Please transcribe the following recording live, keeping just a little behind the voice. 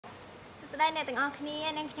ស្ដីអ្នកទាំងអស់គ្នា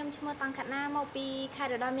នឹងខ្ញុំឈ្មោះតង់កាត់ណាមកពីខេត្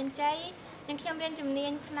តរតនមានជ័យនឹងខ្ញុំរៀនជំនា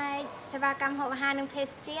ញផ្នែកសេវាកម្មហូបអាហារនិងភេស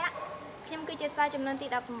ជ្ជៈខ្ញុំគឺជាសិស្សចំនួនទី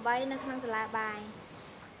18នៅក្នុងសាលាបាយ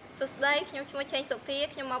សួស្ដីខ្ញុំឈ្មោះឆេងសុភា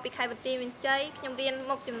ខ្ញុំមកពីខេត្តបន្ទាយមានជ័យខ្ញុំរៀន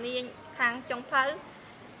មុខជំនាញខាងចុងភៅ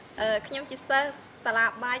ខ្ញុំជាសិស្សសាលា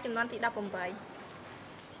បាយចំនួនទី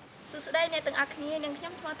18សួស្ដីអ្នកទាំងអស់គ្នានឹងខ្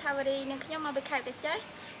ញុំឈ្មោះថាវរីនឹងខ្ញុំមកពីខេត្តកោះចេះ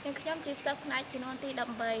នឹងខ្ញុំជាសិស្សផ្នែកចំនួនទី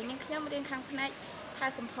18នឹងខ្ញុំរៀនខាងផ្នែកថែ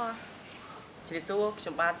សម្ផស្សជ្រាបសួរខ្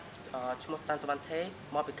ញុំបាទឈ្មោះតាន់សវណ្ណថេ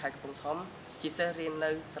មកពីខេត្តកំពង់ធំជាសិស្សរៀន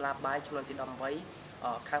នៅសាលាបាយចំនួនទី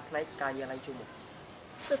18ខាងផ្នែកការិយាល័យជួរមុខ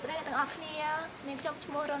សួស្ដីអ្នកទាំងអស់គ្នានាងខ្ញុំ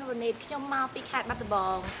ឈ្មោះរនវនីតខ្ញុំមកពីខេត្តបាត់ដំប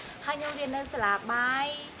ងហើយខ្ញុំរៀននៅសាលាបាយ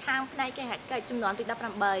ខាងផ្នែកគេហកិច្ចចំនួនទី18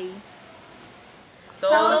សូ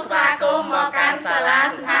មស្វាគមន៍មកកាន់សាលា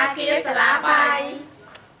សណ្ឋាគារសាលាបាយ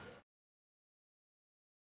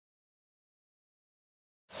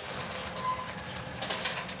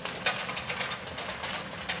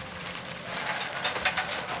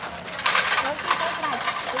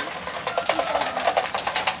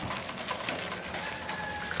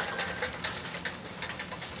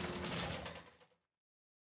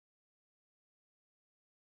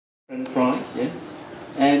Price, yeah.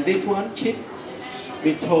 And this one, Chief,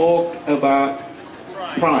 we talk about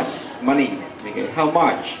price, money. Okay, how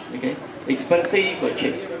much? Okay, expensive for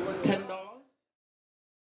Chief, $10.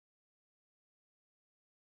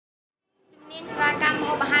 ជំនាញសេវាកម្មម្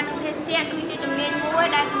ហូបអាហារនិងភេសជ្ជៈគឺជាជំនាញមួយ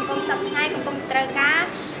ដែលសង្គមសប្តាហ៍ថ្ងៃកំពុងត្រូវការ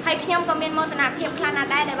ហើយខ្ញុំក៏មានមោទនភាពខ្លាំងណាស់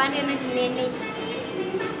ដែរដែលបានរៀននៅជំនាញនេះ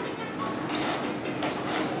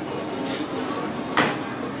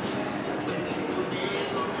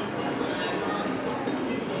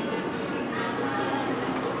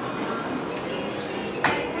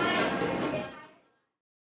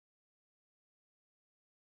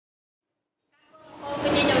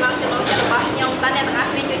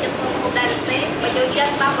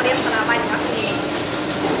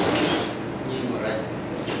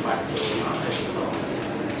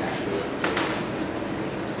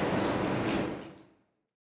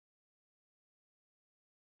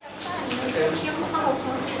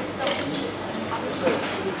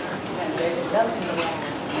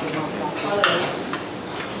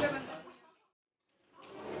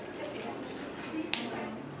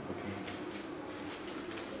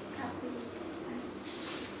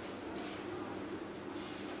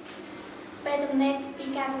ពេលទំនេរពី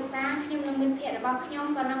ការសិក្សាខ្ញុំនឹងមានភ័ក្ររបស់ខ្ញុំ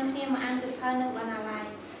ក៏នឹងគ្នាមកអានសៀវភៅនៅបណ្ណាល័យ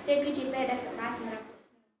វាគឺជាពេលដែលសប្បាយសម្រាប់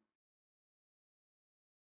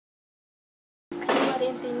ខ្ញុំមករៀ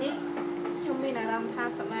នទីនេះខ្ញុំមានអារម្មណ៍ថា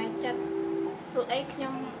សប្បាយចិត្តព្រោះអីខ្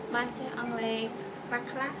ញុំបានចេះអង់គ្លេស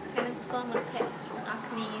ខ្លះហើយនឹងស្គាល់មិត្តភ័ក្តិទាំងអស់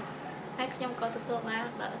គ្នាហើយខ្ញុំក៏ទទួលបាន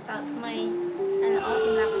បទពិសោធន៍ថ្មីដែលល្អស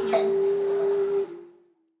ម្រាប់ខ្ញុំ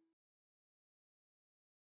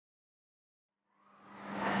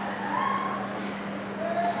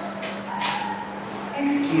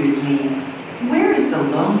Excuse me, where is the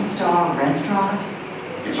Lone Star restaurant?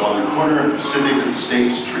 It's on the corner of Pacific and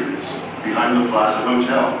State Streets, behind the Plaza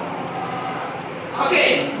Hotel. Okay,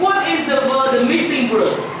 what is the word, the missing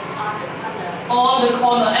word? On the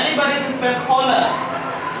corner. Anybody can spell corner?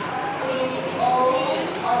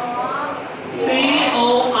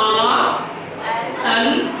 C-O-R-N-E-R.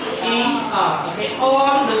 Okay,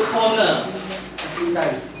 on the corner.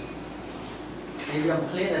 Thì dòng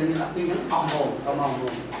khía là như là phi nhắn ong hồn, ong hồn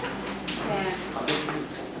luôn.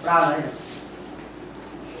 Ra đây.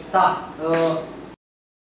 Ta,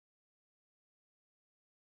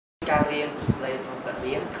ការរៀនទ្រឹស្ដីក្នុងថ្នាក់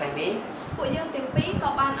រៀនថ្ងៃនេះពួកយើងទាំងពីរក៏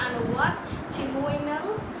បានអនុវត្តជាមួយនឹង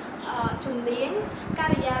ជំនាញកា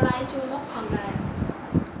រិយាល័យជួរមុខផងដែរ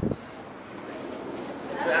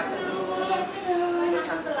Good afternoon. Welcome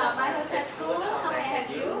to Sala Baï School. How may I help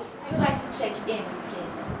you? I would like to check in,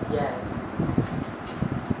 please. Yes.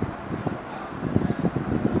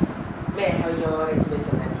 May I have your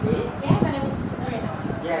reservation name, please? Yeah, my name is Sabrina.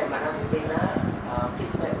 Yeah, my name is Sabrina.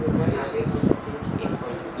 Please wait with me. I will process check-in for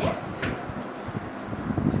you. Yeah.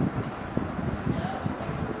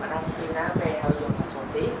 Madam Sabrina, may I have your passport,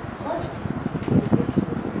 please? Of course.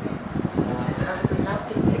 Madam Sabrina,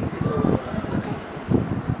 please take a seat over there. Okay.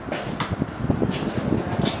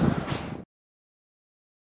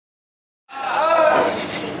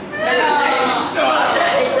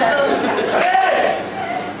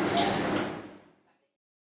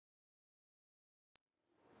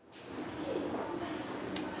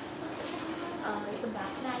សម្រា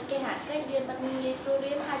ប់ថ្ងៃគេហាក់គេវាមិនងាយស្រួល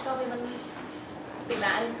រៀនហើយក៏វាមិនពិ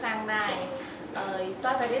បាករៀនខ្លាំងដែរ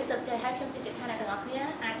តើតើរៀនទៅចេះហើយខ្ញុំជឿជាក់ថាអ្នកទាំងអស់គ្នា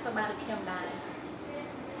អាចធ្វើបានដូចខ្ញុំដែរ